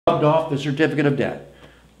off the certificate of debt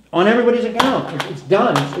on everybody's account. It's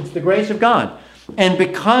done. It's the grace of God. And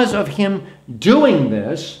because of him doing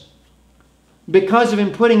this, because of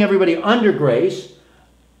him putting everybody under grace,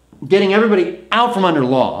 getting everybody out from under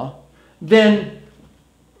law, then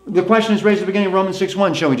the question is raised at the beginning of Romans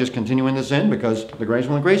 6:1. Shall we just continue in the sin because the grace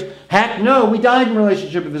will increase? Heck no, we died in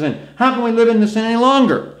relationship with the sin. How can we live in the sin any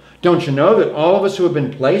longer? Don't you know that all of us who have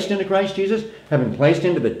been placed into Christ Jesus have been placed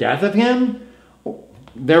into the death of him?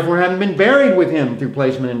 Therefore, having been buried with him through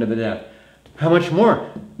placement into the death. How much more?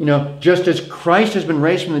 You know, just as Christ has been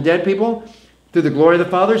raised from the dead, people, through the glory of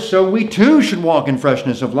the Father, so we too should walk in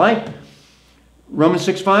freshness of life. Romans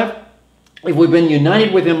 6:5. If we've been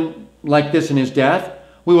united with him like this in his death,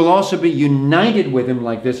 we will also be united with him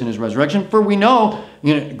like this in his resurrection. For we know,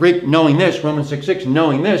 Greek knowing this, Romans 6:6,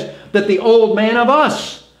 knowing this, that the old man of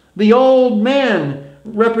us, the old man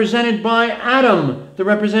represented by Adam, the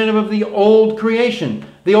representative of the old creation,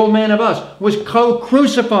 the old man of us, was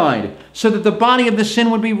co-crucified so that the body of the sin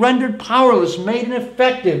would be rendered powerless, made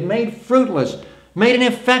ineffective, made fruitless, made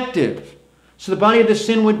ineffective. So the body of the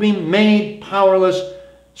sin would be made powerless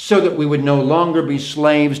so that we would no longer be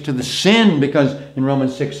slaves to the sin, because in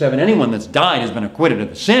Romans 6:7, anyone that's died has been acquitted of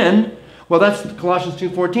the sin. Well, that's Colossians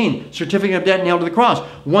 2:14, certificate of debt nailed to the cross.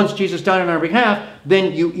 Once Jesus died on our behalf,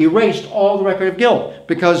 then you erased all the record of guilt,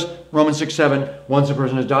 because Romans 6:7, once a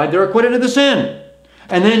person has died, they're acquitted of the sin.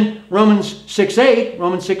 And then Romans 6:8,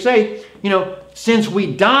 since we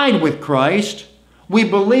died with Christ, we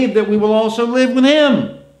believe that we will also live with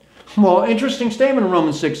him. Well, interesting statement in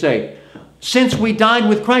Romans 6:8. Since we died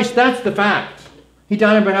with Christ, that's the fact. He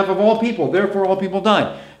died on behalf of all people, therefore all people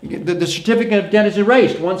died. The certificate of debt is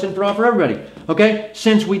erased once and for all for everybody. Okay?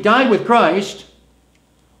 Since we died with Christ,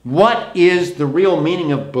 what is the real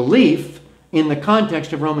meaning of belief in the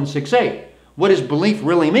context of Romans 6:8? What does belief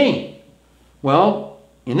really mean? Well,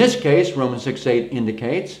 in this case, Romans 6:8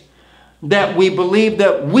 indicates that we believe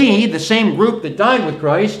that we, the same group that died with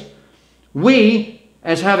Christ, we,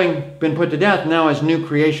 as having been put to death, now as new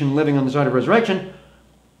creation living on the side of resurrection,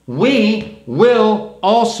 we will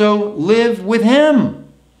also live with him.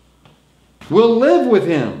 We'll live with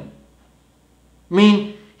him. I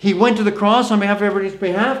mean, he went to the cross on behalf of everybody's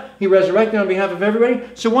behalf. He resurrected on behalf of everybody.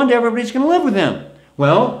 So one day everybody's going to live with him.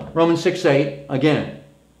 Well, Romans 6:8, again.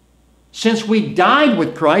 Since we died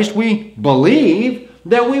with Christ, we believe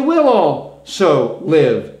that we will also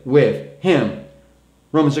live with him.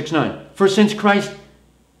 Romans 6:9. For since Christ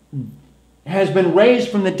has been raised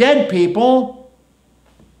from the dead, people,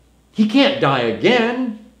 he can't die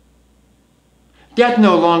again. Death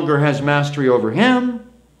no longer has mastery over him.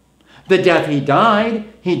 The death he died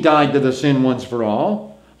to the sin once for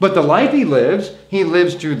all. But the life he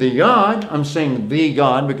lives to the God. I'm saying the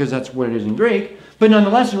God because that's what it is in Greek. But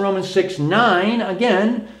nonetheless, in Romans 6:9,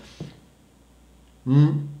 again,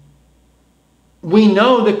 we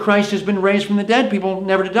know that Christ has been raised from the dead, people,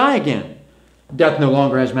 never to die again. Death no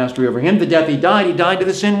longer has mastery over him. The death he died to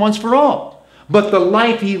the sin once for all. But the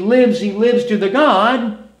life he lives to the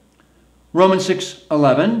God. Romans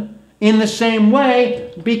 6:11, in the same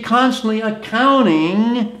way, be constantly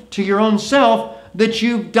accounting to your own self that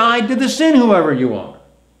you've died to the sin, whoever you are.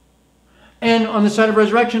 And on the side of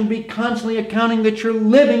resurrection, be constantly accounting that you're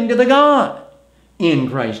living to the God in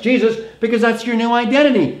Christ Jesus, because that's your new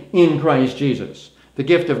identity in Christ Jesus. The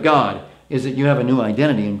gift of God is that you have a new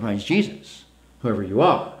identity in Christ Jesus, whoever you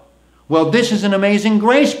are. Well, this is an amazing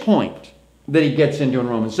grace point that he gets into in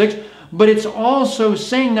Romans 6. But it's also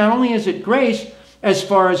saying not only is it grace as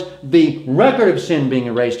far as the record of sin being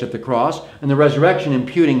erased at the cross and the resurrection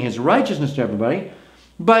imputing his righteousness to everybody,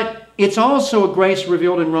 but it's also a grace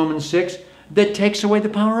revealed in Romans 6 that takes away the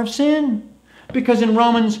power of sin. Because in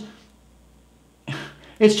Romans,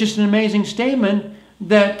 it's just an amazing statement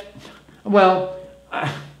that, well,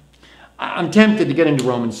 I'm tempted to get into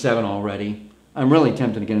Romans 7 already. I'm really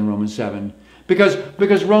tempted to get into Romans 7.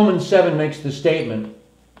 Because Romans 7 makes the statement,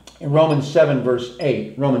 in Romans 7 verse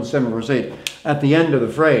 8, at the end of the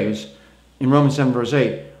phrase, in Romans 7 verse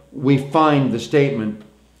 8, we find the statement,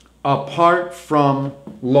 apart from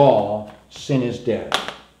law, sin is dead.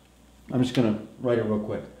 I'm just going to write it real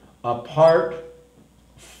quick. Apart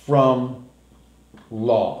from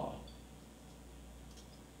law,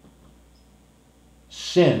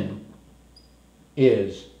 sin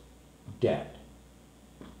is dead.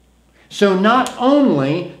 So not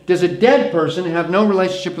only does a dead person have no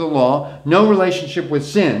relationship with the law, no relationship with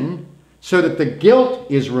sin, so that the guilt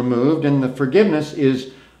is removed and the forgiveness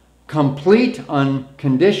is complete,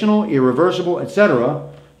 unconditional, irreversible, etc.,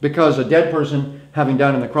 because a dead person, having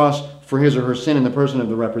died on the cross for his or her sin in the person of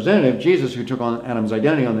the representative, Jesus, who took on Adam's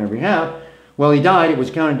identity on their behalf, Well, he died. It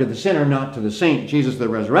was counted to the sinner, not to the saint, Jesus the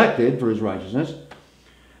resurrected, for his righteousness.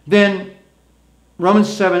 Then Romans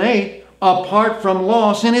 7:8, apart from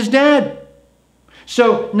law, sin is dead.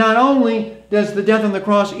 So not only does the death on the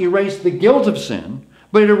cross erase the guilt of sin,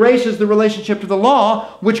 but it erases the relationship to the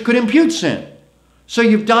law, which could impute sin. So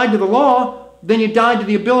you've died to the law, then you died to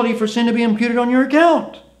the ability for sin to be imputed on your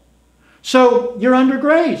account. So you're under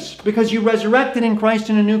grace because you resurrected in Christ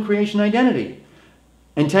in a new creation identity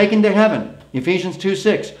and taken to heaven. Ephesians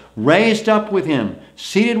 2:6, raised up with him,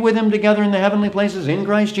 seated with him together in the heavenly places in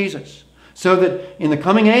Christ Jesus, so that in the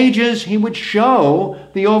coming ages he would show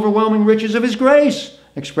the overwhelming riches of his grace,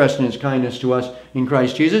 expressed in his kindness to us in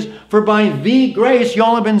Christ Jesus. For by the grace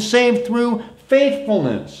y'all have been saved through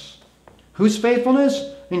faithfulness. Whose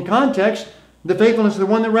faithfulness? In context, the faithfulness of the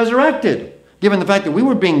one that resurrected. Given the fact that we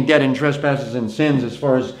were being dead in trespasses and sins, as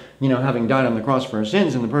far as, having died on the cross for our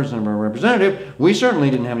sins in the person of our representative, we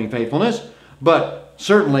certainly didn't have any faithfulness. But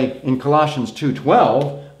certainly in Colossians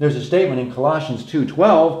 2:12, there's a statement in Colossians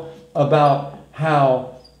 2:12 about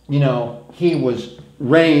how, he was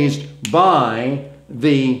raised by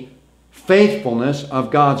the faithfulness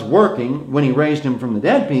of God's working when he raised him from the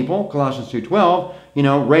dead people. Colossians 2:12,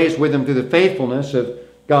 raised with him through the faithfulness of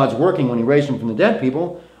God's working when he raised him from the dead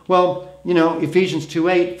people. Well, Ephesians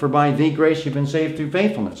 2:8, for by the grace you've been saved through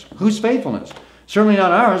faithfulness. Whose faithfulness? Certainly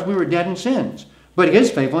not ours. We were dead in sins. But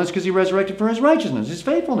his faithfulness because he resurrected for his righteousness, his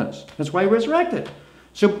faithfulness. That's why he resurrected.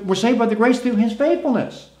 So we're saved by the grace through his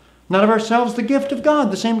faithfulness. Not of ourselves, the gift of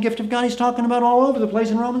God. The same gift of God he's talking about all over the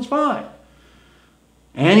place in Romans 5.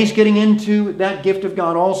 And he's getting into that gift of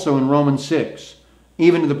God also in Romans 6.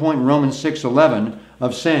 Even to the point in Romans 6:11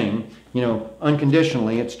 of saying,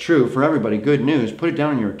 unconditionally, it's true for everybody. Good news. Put it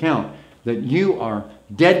down on your account that you are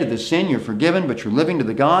dead to the sin. You're forgiven, but you're living to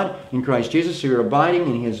the God in Christ Jesus. So you're abiding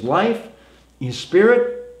in his life, his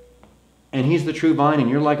spirit, and he's the true vine, and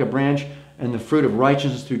you're like a branch, and the fruit of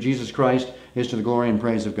righteousness through Jesus Christ is to the glory and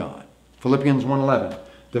praise of God. Philippians 1:11,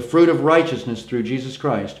 the fruit of righteousness through Jesus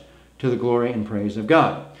Christ to the glory and praise of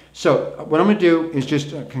God. So what I'm going to do is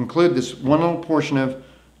just conclude this one little portion of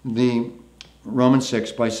the Romans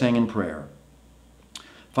 6 by saying in prayer,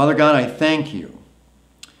 Father God, I thank you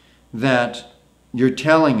that you're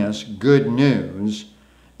telling us good news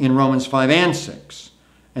in Romans 5 and 6.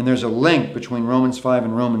 And there's a link between Romans 5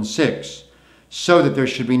 and Romans 6 so that there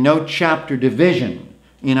should be no chapter division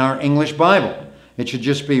in our English Bible. It should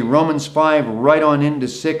just be Romans 5 right on into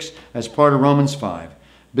 6 as part of Romans 5,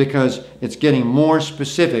 because it's getting more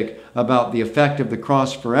specific about the effect of the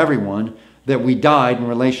cross for everyone, that we died in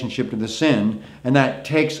relationship to the sin, and that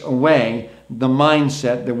takes away the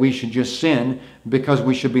mindset that we should just sin because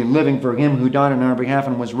we should be living for him who died on our behalf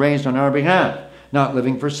and was raised on our behalf, not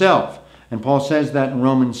living for self. And Paul says that in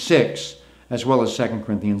Romans 6 as well as 2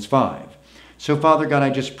 Corinthians 5. So Father God, I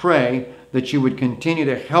just pray that you would continue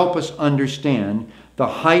to help us understand the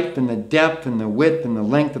height and the depth and the width and the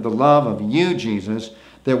length of the love of you, Jesus,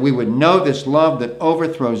 that we would know this love that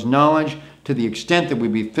overthrows knowledge to the extent that we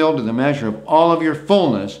be filled to the measure of all of your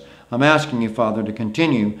fullness. I'm asking you, Father, to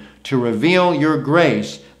continue to reveal your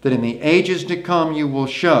grace that in the ages to come you will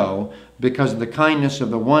show because of the kindness of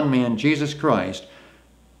the one man, Jesus Christ.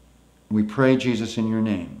 We pray, Jesus, in your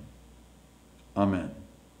name. Amen.